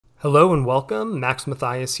Hello and welcome, Max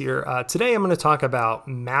Mathias here. Today I'm going to talk about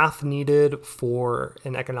math needed for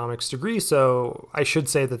an economics degree. So I should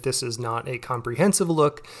say that this is not a comprehensive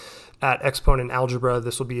look at exponent algebra.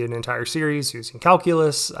 This will be an entire series using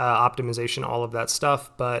calculus, optimization, all of that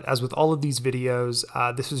stuff. But as with all of these videos,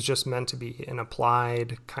 this is just meant to be an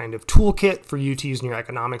applied kind of toolkit for you to use in your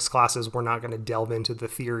economics classes. We're not going to delve into the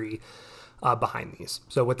theory behind these.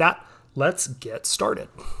 So with that, let's get started.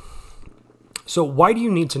 So why do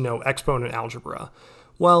you need to know exponent algebra?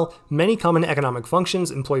 Well, many common economic functions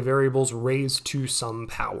employ variables raised to some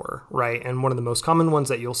power, right? And one of the most common ones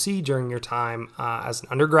that you'll see during your time as an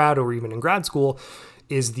undergrad or even in grad school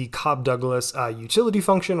is the Cobb-Douglas utility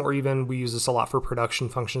function, or even we use this a lot for production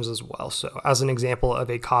functions as well. So as an example of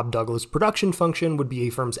a Cobb-Douglas production function would be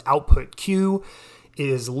a firm's output Q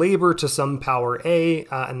is labor to some power A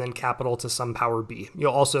and then capital to some power B.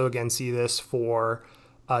 You'll also again see this for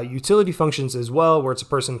utility functions as well, where it's a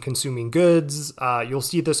person consuming goods. You'll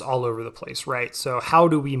see this all over the place, right? So how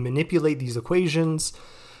do we manipulate these equations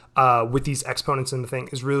with these exponents in the thing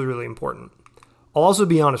is really, really important. I'll also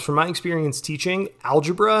be honest, from my experience teaching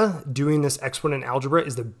algebra, doing this exponent algebra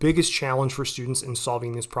is the biggest challenge for students in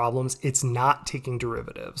solving these problems. It's not taking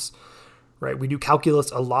derivatives, right? We do calculus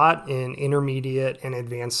a lot in intermediate and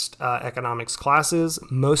advanced economics classes.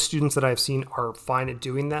 Most students that I've seen are fine at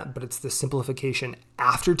doing that, but it's the simplification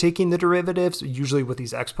after taking the derivatives, usually with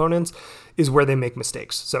these exponents, is where they make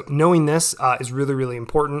mistakes. So knowing this is really, really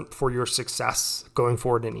important for your success going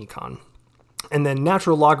forward in econ. And then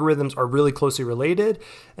natural logarithms are really closely related,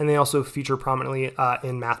 and they also feature prominently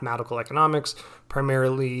in mathematical economics,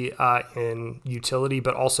 primarily in utility,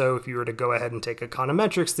 but also if you were to go ahead and take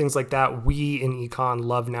econometrics, things like that, we in econ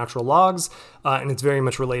love natural logs, and it's very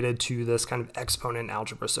much related to this kind of exponent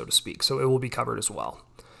algebra, so to speak. So it will be covered as well.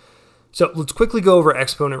 So let's quickly go over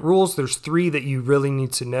exponent rules. There's three that you really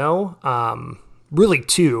need to know. Really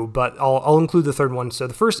two, but I'll include the third one. So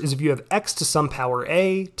the first is if you have x to some power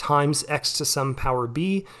a times x to some power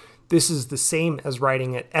b, this is the same as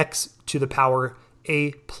writing it x to the power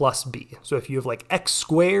a plus b. So if you have like x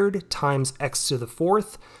squared times x to the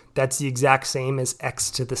fourth, that's the exact same as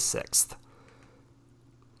x to the sixth.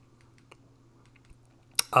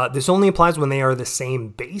 This only applies when they are the same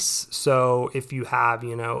base. So if you have,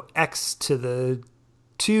 x to the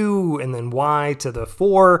 2 and then y to the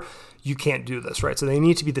 4, you can't do this, right? So they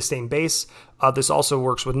need to be the same base. This also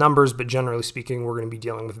works with numbers, but generally speaking, we're going to be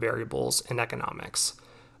dealing with variables in economics.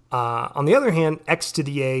 On the other hand, x to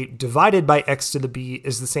the a divided by x to the b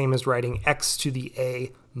is the same as writing x to the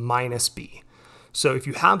a minus b. So if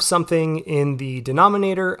you have something in the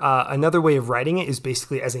denominator, another way of writing it is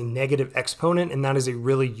basically as a negative exponent, and that is a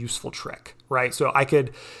really useful trick, right? So I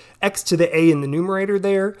could x to the a in the numerator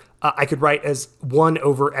there, I could write as 1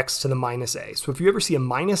 over x to the minus a. So if you ever see a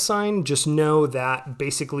minus sign, just know that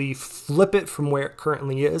basically flip it from where it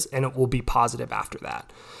currently is, and it will be positive after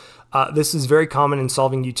that. This is very common in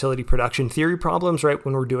solving utility production theory problems, right?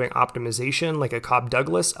 When we're doing optimization, like a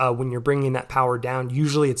Cobb-Douglas, when you're bringing that power down,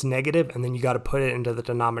 usually it's negative, and then you got to put it into the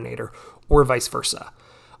denominator, or vice versa.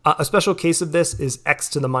 A special case of this is x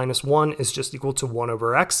to the minus 1 is just equal to 1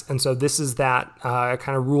 over x. And so this is that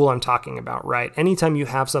kind of rule I'm talking about, right? Anytime you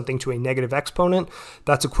have something to a negative exponent,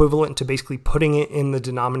 that's equivalent to basically putting it in the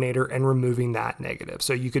denominator and removing that negative.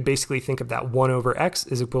 So you could basically think of that 1 over x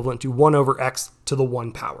is equivalent to 1 over x to the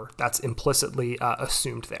 1 power. That's implicitly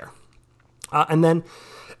assumed there. And then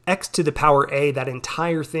x to the power a, that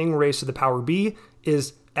entire thing raised to the power b,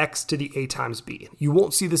 is x to the a times b. You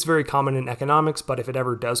won't see this very common in economics, but if it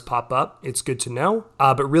ever does pop up, it's good to know.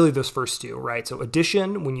 But really those first two, right? So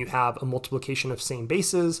addition, when you have a multiplication of same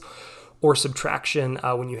bases, or subtraction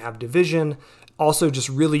when you have division. Also just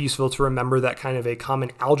really useful to remember that kind of a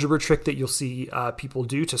common algebra trick that you'll see people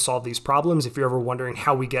do to solve these problems. If you're ever wondering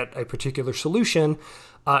how we get a particular solution,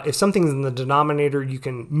 if something's in the denominator, you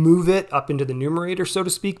can move it up into the numerator, so to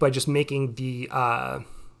speak, by just making the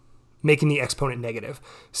exponent negative.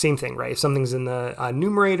 Same thing, right? If something's in the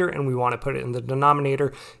numerator and we want to put it in the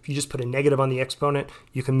denominator, if you just put a negative on the exponent,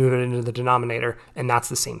 you can move it into the denominator, and that's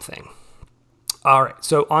the same thing. All right,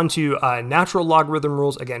 so on to natural logarithm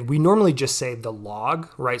rules. Again, we normally just say the log,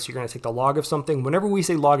 right? So you're going to take the log of something. Whenever we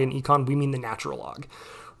say log in econ, we mean the natural log,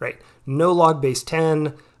 right? No log base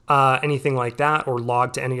 10, anything like that, or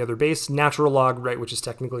log to any other base. Natural log, right, which is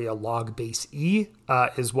technically a log base e,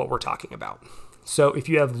 is what we're talking about. So if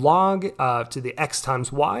you have log to the x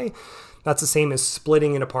times y, that's the same as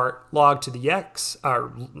splitting it apart, log to the x,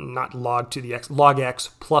 or not log to the x, log x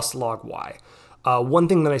plus log y. One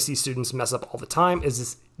thing that I see students mess up all the time is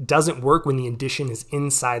this doesn't work when the addition is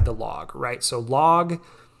inside the log, right? So log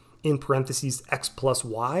in parentheses x plus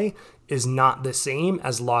y is not the same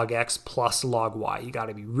as log x plus log y. You got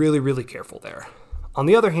to be really, really careful there. On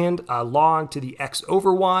the other hand, log to the x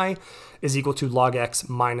over y is equal to log x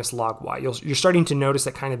minus log y. You're starting to notice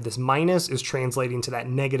that kind of this minus is translating to that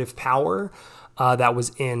negative power that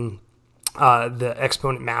was in the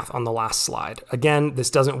exponent math on the last slide. Again, this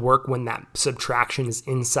doesn't work when that subtraction is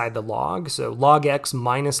inside the log. So log x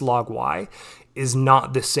minus log y is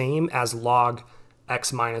not the same as log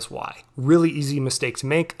x minus y. Really easy mistake to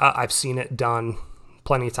make. I've seen it done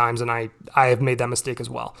plenty of times, and I have made that mistake as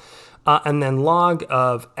well. And then log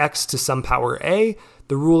of x to some power a,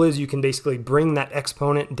 the rule is you can basically bring that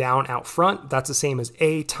exponent down out front. That's the same as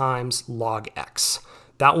a times log x.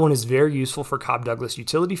 That one is very useful for Cobb-Douglas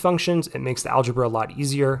utility functions. It makes the algebra a lot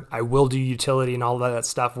easier. I will do utility and all of that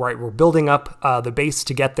stuff, right? We're building up the base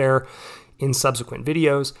to get there in subsequent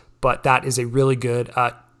videos, but that is a really good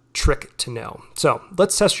trick to know. So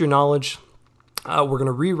let's test your knowledge. We're going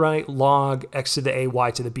to rewrite log x to the a,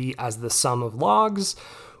 y to the b as the sum of logs.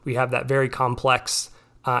 We have that very complex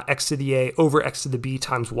x to the a over x to the b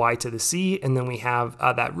times y to the c, and then we have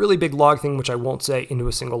that really big log thing, which I won't say, into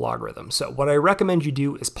a single logarithm. So what I recommend you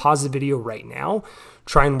do is pause the video right now,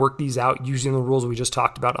 try and work these out using the rules we just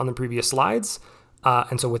talked about on the previous slides.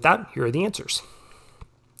 And so with that, here are the answers.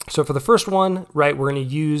 So for the first one, right, we're going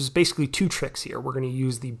to use basically two tricks here. We're going to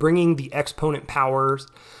use the bringing the exponent powers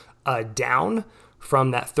down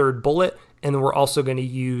from that third bullet, and then we're also going to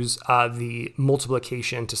use the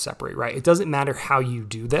multiplication to separate, right? It doesn't matter how you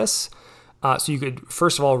do this. So you could,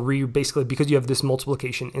 first of all, basically, because you have this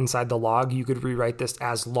multiplication inside the log, you could rewrite this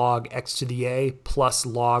as log x to the a plus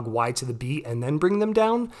log y to the b, and then bring them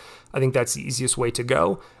down. I think that's the easiest way to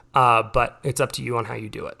go, but it's up to you on how you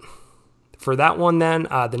do it. For that one then,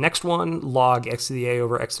 the next one, log x to the a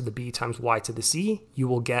over x to the b times y to the c, you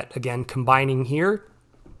will get, again, combining here,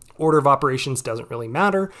 order of operations doesn't really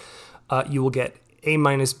matter. You will get a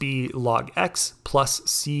minus b log x plus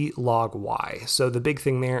c log y. So the big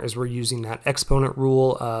thing there is we're using that exponent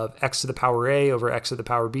rule of x to the power a over x to the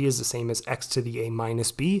power b is the same as x to the a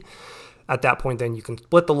minus b. At that point, then you can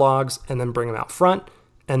split the logs and then bring them out front.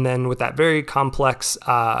 And then with that very complex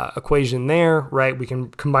equation there, right, we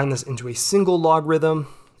can combine this into a single logarithm,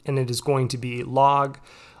 and it is going to be log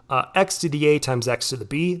x to the a times x to the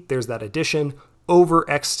b. There's that addition over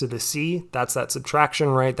x to the c. That's that subtraction,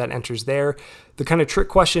 right? That enters there. The kind of trick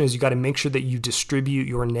question is you got to make sure that you distribute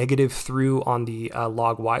your negative through on the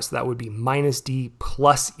log y. So that would be minus d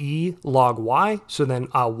plus e log y. So then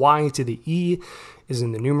y to the e is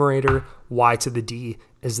in the numerator, y to the d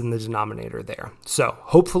is in the denominator there. So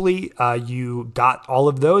hopefully you got all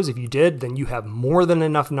of those. If you did, then you have more than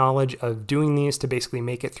enough knowledge of doing these to basically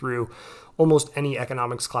make it through almost any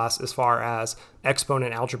economics class as far as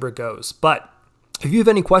exponent algebra goes. But if you have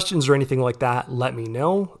any questions or anything like that, let me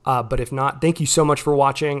know. But if not, thank you so much for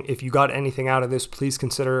watching. If you got anything out of this, please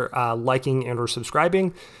consider liking and or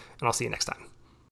subscribing, and I'll see you next time.